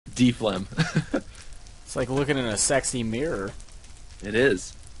D-phlegm. It's like looking in a sexy mirror. It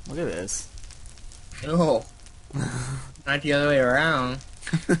is. Look at this. Oh. Not the other way around.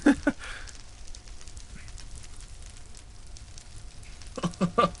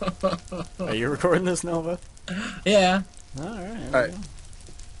 Are you recording this, Nova? Yeah. Alright. Alright.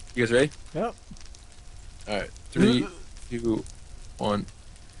 You guys ready? Yep. Alright. 3, 2, 1.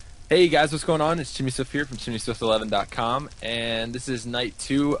 Hey guys, what's going on? It's ChimneySwift here from ChimneySwift11.com, and this is night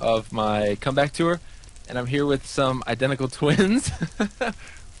 2 of my comeback tour, and I'm here with some identical twins.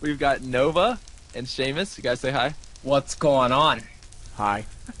 We've got Nova and Seamus. You guys say hi. What's going on? Hi.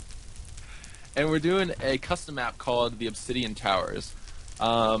 And we're doing a custom map called the Obsidian Towers.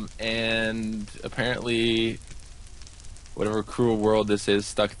 And apparently, whatever cruel world this is,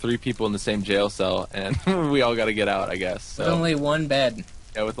 stuck 3 people in the same jail cell, and we all got to get out, I guess. So. With only one bed.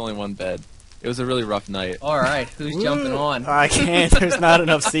 Yeah, with only one bed. It was a really rough night. Alright, who's jumping on? I can't. There's not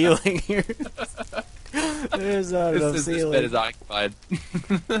enough ceiling here. There's not enough This ceiling. bed is occupied.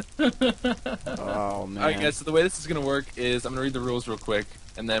 Oh, man. Alright guys, so the way this is going to work is I'm going to read the rules real quick,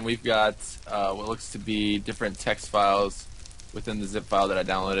 and then we've got what looks to be different text files within the zip file that I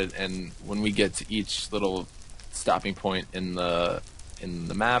downloaded, and when we get to each little stopping point in the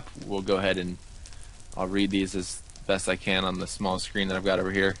map, we'll go ahead and I'll read these as best I can on the small screen that I've got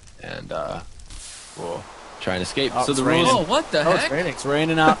over here, and we'll try and escape. Oh, So the it's raining. rules. Oh, what the Oh, heck? it's raining. It's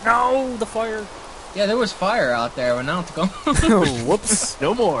raining out. No, the fire. Yeah, there was fire out there, but now it's gone. Whoops.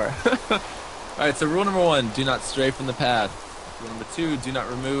 No more. Alright, so rule number 1, do not stray from the path. Rule number 2, do not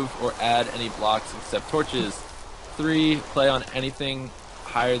remove or add any blocks except torches. 3, play on anything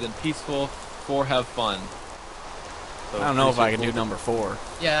higher than peaceful. 4, have fun. So I don't know if I can do number 4.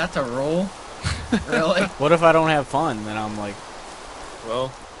 Yeah, that's a rule. Really? What if I don't have fun? Then I'm like,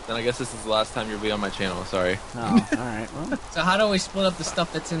 Well, then I guess this is the last time you'll be on my channel, sorry. oh, alright. Well, So how do we split up the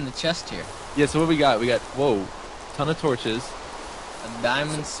stuff that's in the chest here? Yeah, so what we got? We got, whoa, ton of torches. A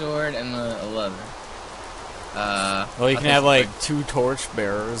diamond sword and a leather. well, you can have like 2 torch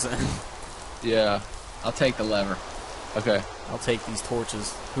bearers. And Yeah, I'll take the lever. okay. I'll take these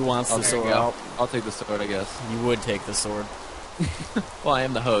torches. Who wants the There sword? you go. I'll take the sword, I guess. You would take the sword. Well, I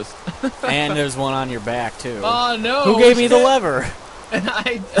am the host. And there's one on your back too. Oh no! Who gave me the lever? And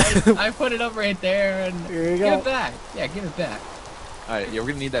I put it up right there and Here you give go. it back. Yeah, give it back. Alright, yeah, we're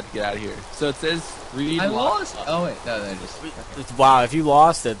gonna need that to get out of here. So it says, read I lock lost. up. Oh wait, no, they just. Wow, if you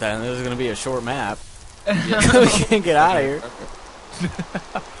lost it, then this is gonna be a short map. We can't get out of here.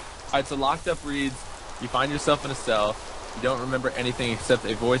 Alright, so locked up reads, you find yourself in a cell, you don't remember anything except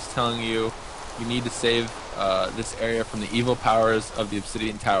a voice telling you you need to save this area from the evil powers of the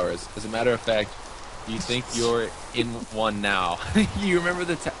Obsidian Towers. As a matter of fact, you think you're in one now. You remember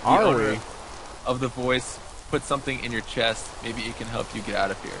the owner of the voice put something in your chest, maybe it can help you get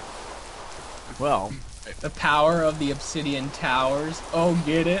out of here. Well, The power of the Obsidian Towers. Oh,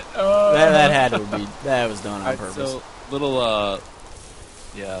 get it? Oh. that had to be. That was done on Alright, purpose. so little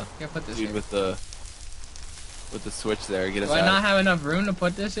yeah, Here, put this dude here. with the switch there, get us Do I out. not have enough room to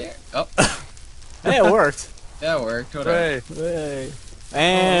put this here? Oh, Hey, it worked. that worked. Hold on. Hooray. Hey.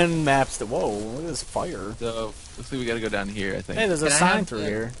 And maps. Whoa, look at this fire. So looks like we gotta go down here, I think. Hey, there's a Can I sign have through the-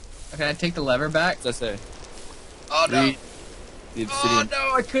 here. Can I take the lever back? What's that say? Oh no! Read the Oh Obsidian.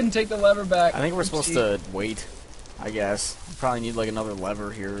 no! I couldn't take the lever back. I think we're supposed Oopsie. to wait. I guess. We probably need like another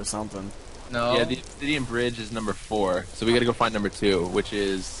lever here or something. No. Yeah, the Obsidian Bridge is number 4, so we gotta go find number 2, which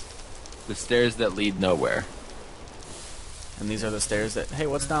is the stairs that lead nowhere. And these are the stairs that. Hey,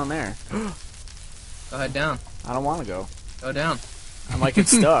 what's down there? Go ahead down. I don't want to go. Go down. I might get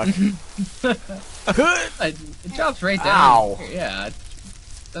stuck. It drops right down. Ow. Yeah. It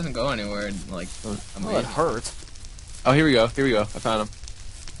doesn't go anywhere. Like. Oh, it hurt. Oh, here we go. Here we go. I found them.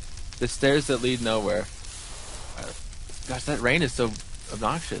 The stairs that lead nowhere. Gosh, that rain is so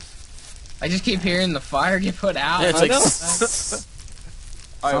obnoxious. I just keep hearing the fire get put out. Yeah, it's I like. know. Sounds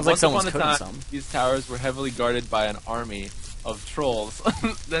Alright, like once someone's upon a cooking time, something. these towers were heavily guarded by an army of trolls.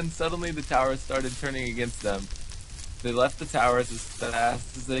 Then suddenly the towers started turning against them. They left the towers as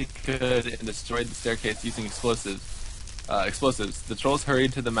fast as they could and destroyed the staircase using explosives. The trolls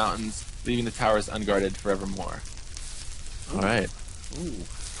hurried to the mountains, leaving the towers unguarded forevermore. Alright. Ooh,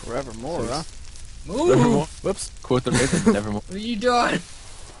 forevermore, huh? Move! Whoops. Quote the Raven, nevermore. What are you doing?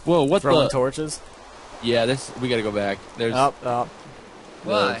 Whoa, what Throwing the? torches. Yeah, we gotta go back. There's Up, up.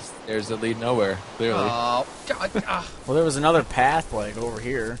 Why? There's that lead nowhere, clearly. Oh, God. Ah. Well, there was another path like over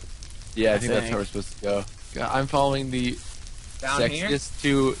here. Yeah, I I think that's think. how we're supposed to go. God, I'm following the Down here? sexiest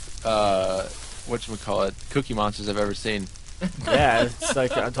two, whatchamacallit, cookie monsters I've ever seen. Yeah, it's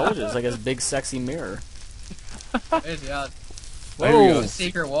like I told you, it's like a big sexy mirror. There's the other. Here we go.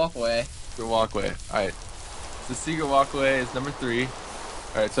 Secret walkway. Secret walkway. Alright. The secret walkway is number 3.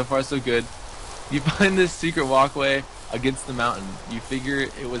 Alright, so far so good. You find this secret walkway against the mountain. You figure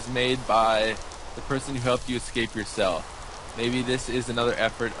it was made by the person who helped you escape your cell. Maybe this is another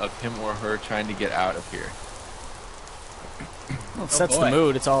effort of him or her trying to get out of here. Well, it sets the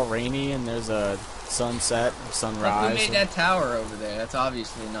mood. It's all rainy and there's a sunset, sunrise. Who made that tower over there? That's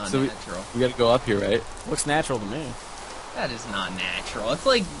obviously not So natural. we gotta go up here, right? Looks natural to me. That is not natural. It's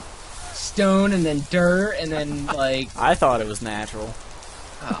like stone and then dirt and then like. I thought it was natural.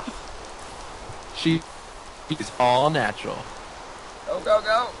 Oh. She is all natural. Go, go,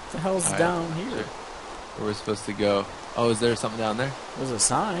 go. What the hell's All right. down here? Where we're supposed to go. Oh, is there something down there? There's a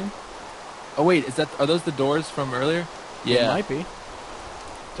sign. Oh wait, are those the doors from earlier? It Yeah. might be.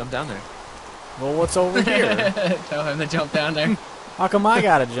 Jump down there. Well, what's over here? Tell him to jump down there. How come I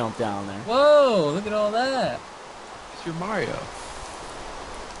gotta jump down there? Whoa, look at all that. It's your Mario.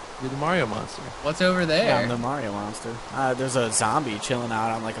 You're the Mario monster. What's over Yeah, there? I'm the Mario monster. There's a zombie chilling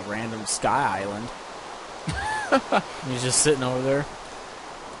out on like a random sky island. He's just sitting over there.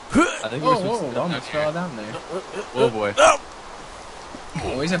 I think we're Whoa, supposed whoa, to go down almost here. fell down there. Oh boy.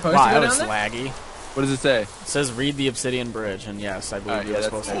 Are we supposed Wow, to that go was down there? laggy. What does it say? It says read the Obsidian Bridge, and yes, I believe Alright, you're yeah,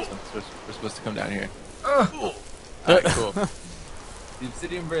 supposed to. we're supposed to come down here. Ugh. Alright, cool. The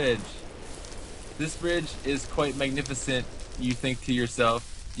Obsidian Bridge. This bridge is quite magnificent, you think to yourself.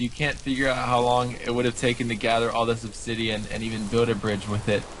 You can't figure out how long it would have taken to gather all this obsidian and even build a bridge with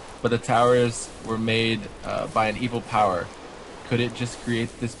it. But the towers were made by an evil power. Could it just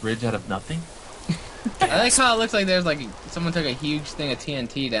create this bridge out of nothing? I like how it looks like there's like someone took a huge thing of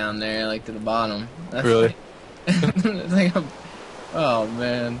TNT down there, like to the bottom. That's Really? it's like oh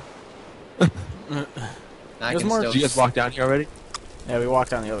man. I There's can more- still Did you guys walk down here already? Yeah, we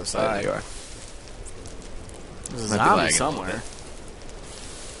walked on the other There side. you are. There's a Might be zombie lagging a somewhere. little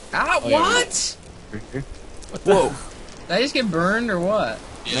Ah, Oh, yeah. what? Right here? Whoa. Did I just get burned or what?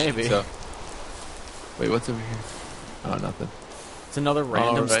 Maybe. So. Wait, what's over here? Oh, nothing. It's another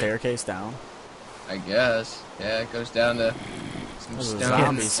random Alright. staircase down. I guess. Yeah, it goes down to some There's a stone.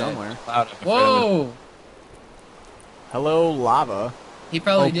 zombie somewhere. Cloud. Whoa! Hello, lava. He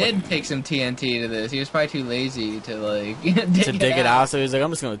probably Oh, did take some TNT to this. He was probably too lazy to like To dig it out, so he's like, I'm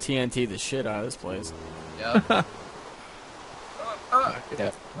just gonna TNT the shit out of this place. Yep. Yeah.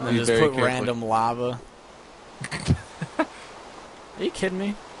 And then Be just very put careful. random lava. Are you kidding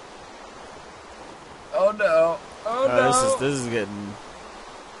me? Oh no! Oh no! This is getting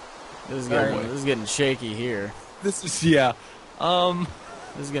boy. this is getting shaky here. This is yeah.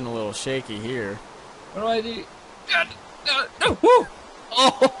 This is getting a little shaky here. What do I do? No! Woo!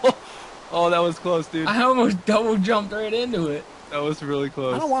 Oh, that was close, dude. I almost double jumped right into it. That was really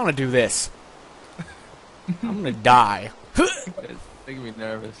close. I don't want to do this. I'm gonna die. It's making me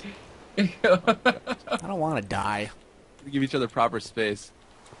nervous. I don't want to die. We give each other proper space.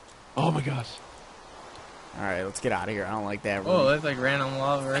 Oh my gosh. All right, let's get out of here. I don't like that. Oh, room. that's like random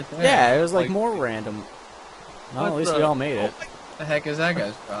lava right there. Yeah, it was like Like- more random. No, What at least the- we all made it. What the heck is that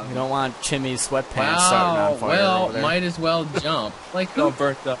guy's problem? You don't want Chimmie's sweatpants starting Wow. on fire Well, over there. might as well jump. Like who? All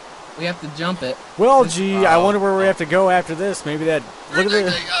burnt up. We have to jump it. Well, gee, I Oh. wonder where we have to go after this. Maybe that. Look at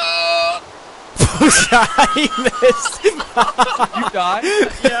the. Oh! He missed. You died?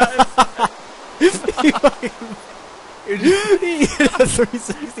 He hit a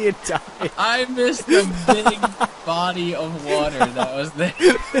 360 and died. I missed the big body of water that was there.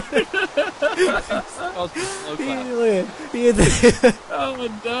 That was the slow clap. He hit the. Oh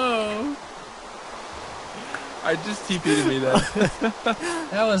no! I just TP'd me then.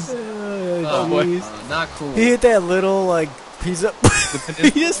 That was Oh, boy. jeez. not cool. He hit that little like piece of. he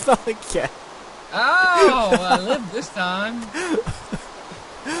just felt like cat. Oh, I lived this time.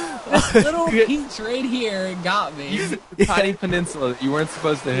 This little piece right here got me. The tiny peninsula that you weren't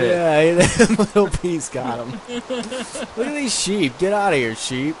supposed to hit. Yeah, that little piece got him. Look at these sheep. Get out of here,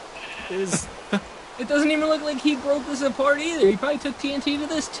 sheep. It's- It doesn't even look like he broke this apart either. He probably took TNT to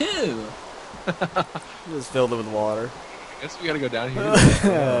this too. Just filled it with water. I guess we gotta go down here.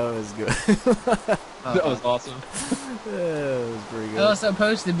 That was good. That was awesome. That was pretty That was good.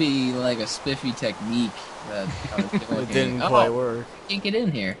 supposed to be like a spiffy technique that I was doing. It didn't quite work. Can't get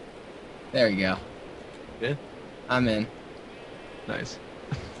in here. There we go. Yeah? I'm in. Nice.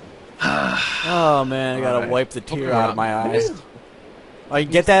 Oh man, I gotta Alright. wipe the tear Open out up. of my eyes. Oh, you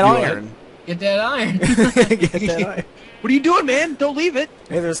get that You what? iron. Get that iron. Get that iron. What are you doing, man? Don't leave it.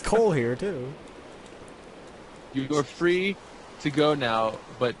 Hey, there's coal here too. You are free to go now,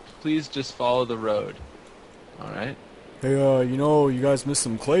 but please just follow the road. Alright? Hey, you know, you guys missed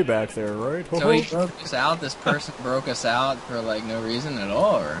some clay back there, right? So he broke us out. This person broke us out for like no reason at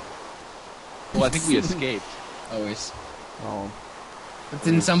all, or Well, I think we escaped. always. Oh. But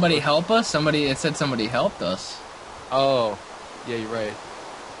didn't somebody help us? It said somebody helped us. Oh, yeah, you're right.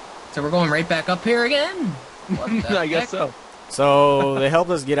 So we're going right back up here again? What the I guess heck? so. So they helped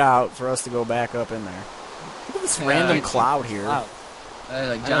us get out for us to go back up in there. Look at this Yeah, random it's cloud here. Wow.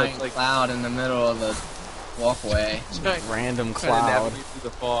 There's a know, giant it's like- cloud in the middle of the walkway. Random Trying to cloud. navigate through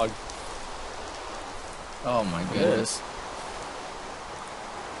the fog. Oh my It goodness. is.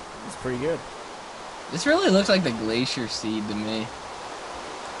 It's pretty good. This really looks like the glacier seed to me.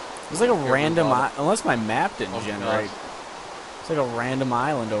 It's like a random, water. unless my map didn't Oh, generate. gosh. It's like a random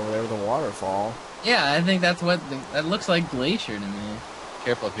island over there with a waterfall. Yeah, I think that's what that looks like glacier to me.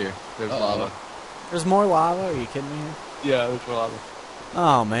 Careful up here. There's Uh-oh. lava. There's more lava? Are you kidding me? Yeah, there's more lava.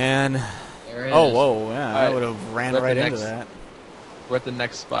 Oh, man. There it is. Oh, whoa, yeah. I Alright, would have ran let the right into next- that. We're at the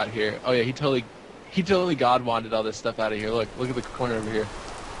next spot here. Oh yeah, he totally God wanted all this stuff out of here. Look at the corner over here.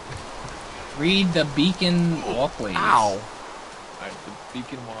 Read the beacon walkways. Ow. Alright, the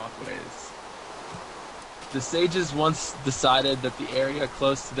beacon walkways. The sages once decided that the area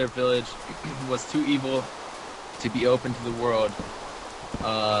close to their village was too evil to be open to the world.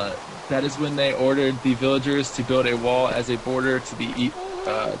 That is when they ordered the villagers to build a wall as a border to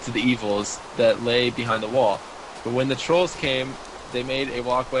the evils that lay behind the wall. But when the trolls came, they made a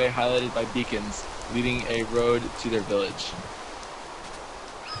walkway highlighted by beacons, leading a road to their village.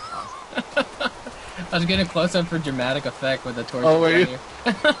 I was getting close up for dramatic effect with the torch. Oh, were you? here.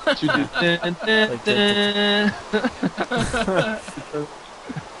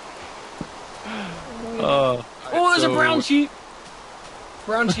 Oh, Oh, there's so- a brown sheep.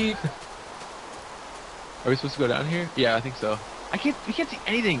 Brown sheep. Are we supposed to go down here? Yeah, I think so. We can't see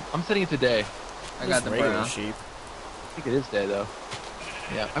anything. I'm setting it to day. I got Just the regular brown. sheep. I think it is day though.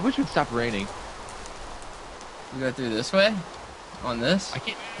 Yeah, I wish it would stop raining. We go through this way? On this?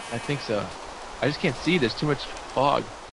 I think so. I just can't see. There's too much fog.